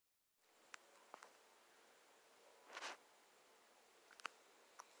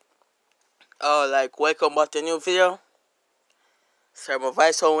Like welcome back to a new video. Sorry, my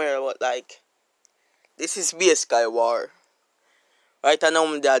voice somewhere, but like this is be a Sky War. Right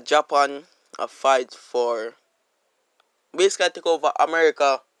now, they are Japan a fight for basically take over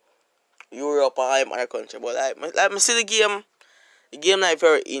America, Europe, and other country. But like me see the game like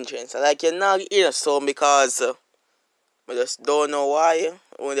very interesting. Like you're not in a sound because I just don't know why.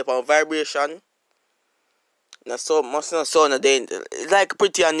 When they on vibration, no so must not sound a danger. It's like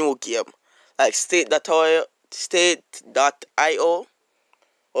pretty a new game. Like state.io.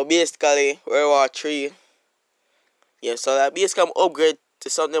 Or basically World War 3. Yeah, so like basically I'm upgrade to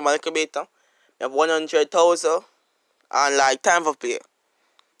something a little better. I have 100,000 and like time for play.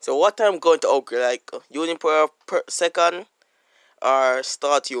 So what I'm going to upgrade, like unit per second or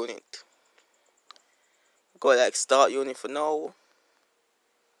start unit. Go like start unit for now.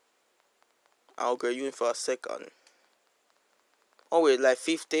 I'll upgrade unit for a second. Upgrade like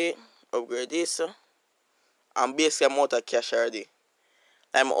 50. Upgrade this. And basically I'm out of cash already.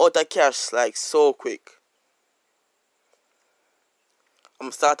 I'm out of cash like so quick.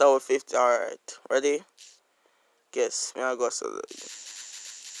 I'm start out with 50. Alright, ready? Guess me I go so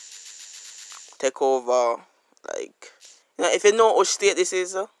take over. Like, you know, if you know which state this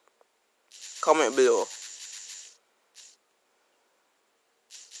is, comment below.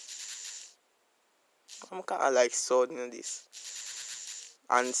 I'm kind of like sold in this,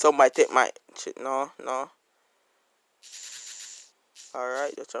 and somebody take my shit. No.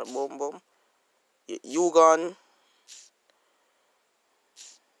 Alright, that's a boom boom. You gone.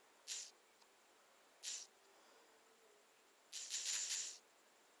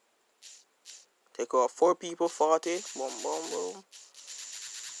 Take off 4 people, 40. Boom, boom, boom.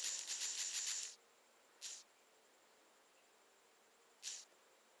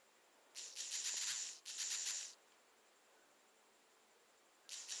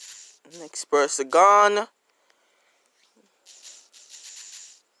 Next person gone.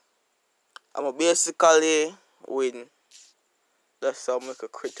 I'ma basically win. That's some like a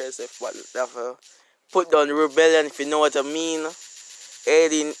critters if what put down the rebellion if you know what I mean.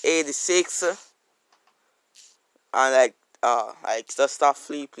 1886. And like just stop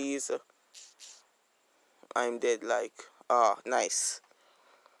flee please. I'm dead like nice.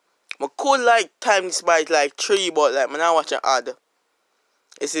 I could like time this by like 3 but like I'm not watching ad.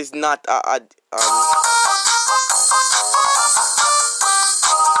 This is not a ad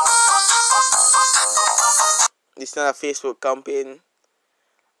this is not a Facebook campaign.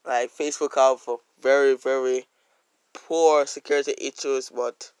 Like Facebook have very poor security issues,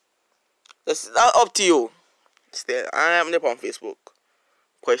 but it's not up to you. Still, I am there on Facebook.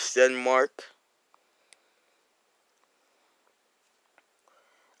 Question mark.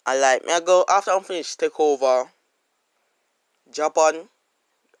 I like me I go after I'm finished take over Japan.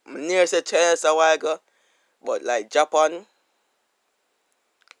 I'm near to China a while ago, but like Japan,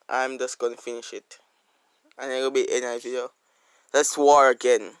 I'm just gonna finish it. And it'll be in a video. Let's war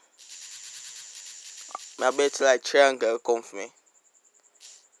again. I bet like triangle come for me.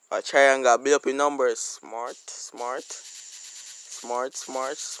 Or triangle build up your numbers. Smart.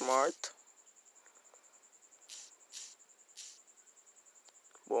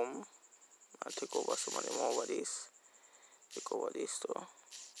 Boom. I'll take over some of them over this. Take over this too.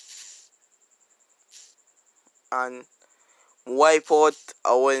 And wipe out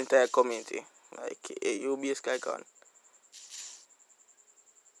our entire community. Like you'll be a sky gun.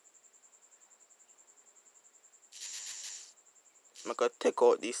 I could take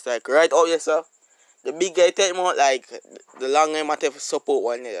out this like right out yes sir. The big guy take more like the long I might have support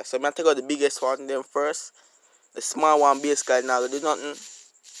one there. So I take out the biggest one then first. The small one basically now do nothing.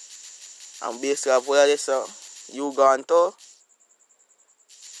 And basically avoid this you gone too.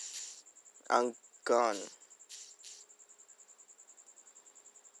 And gone.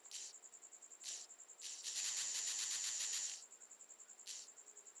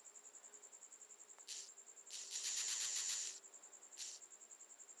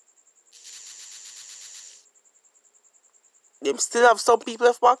 Them still have some people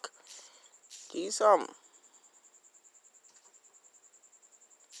left back. Give some.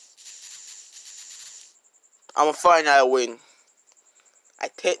 I'm a final win. I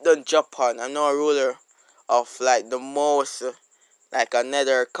take down Japan. I'm now a ruler of like the most like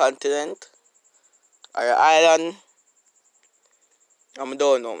another continent or island. I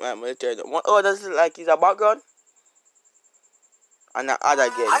don't know, man. Oh, that's like is a background. And I add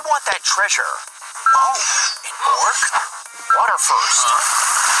again. I want that treasure. Oh, it work? Water first.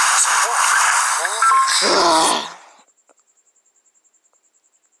 Doesn't work.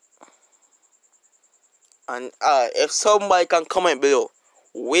 And if somebody can comment below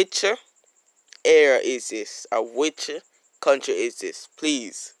which area is this? Or which country is this?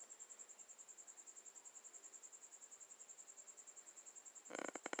 Please.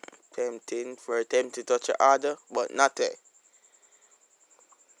 Tempting for a tempting touch your order, but not a.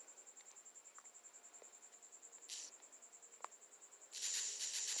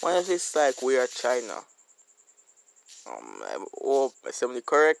 Why is this like we are China? I hope somebody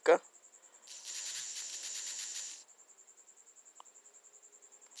correct.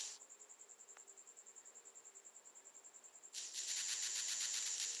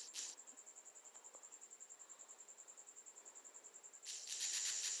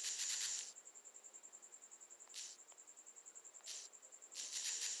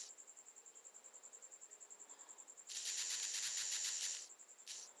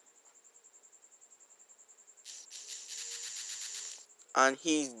 And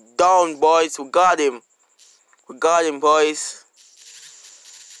he's down, boys. We got him. We got him, boys.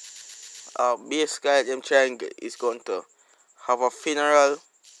 Base guy, them trying is going to have a funeral,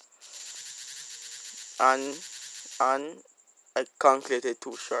 and I calculated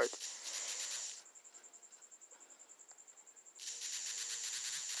too short.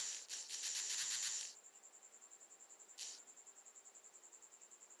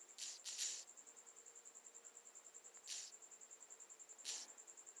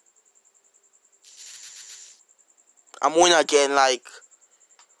 I'm win again. Like,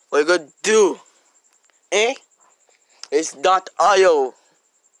 what you gonna do? Eh? It's .io.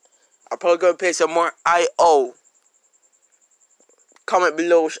 I'm probably gonna pay some more IO. Comment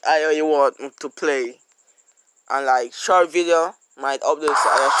below which IO you want to play. And like short video, might upload this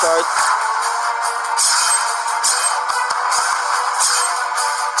other short.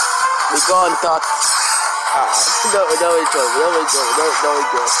 We go on top. There we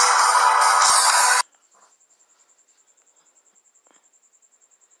go.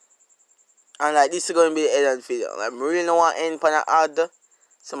 And like this is gonna be the end of the video. Like, I really don't want to end on an ad.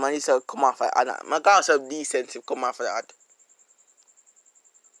 So man needs to come off of ad. My guys are decent to come off of the ad.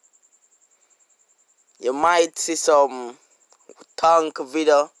 You might see some tank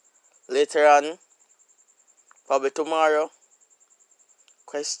video later on. Probably tomorrow.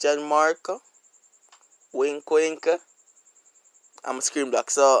 Question mark. Wink wink. I'm a screen block.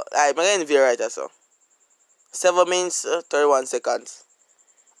 So I'm gonna end the video right there, so 7 minutes 31 seconds.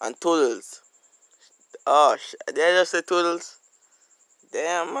 And totals. Oh, did I just say totals?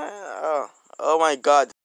 Damn, man. Oh my god.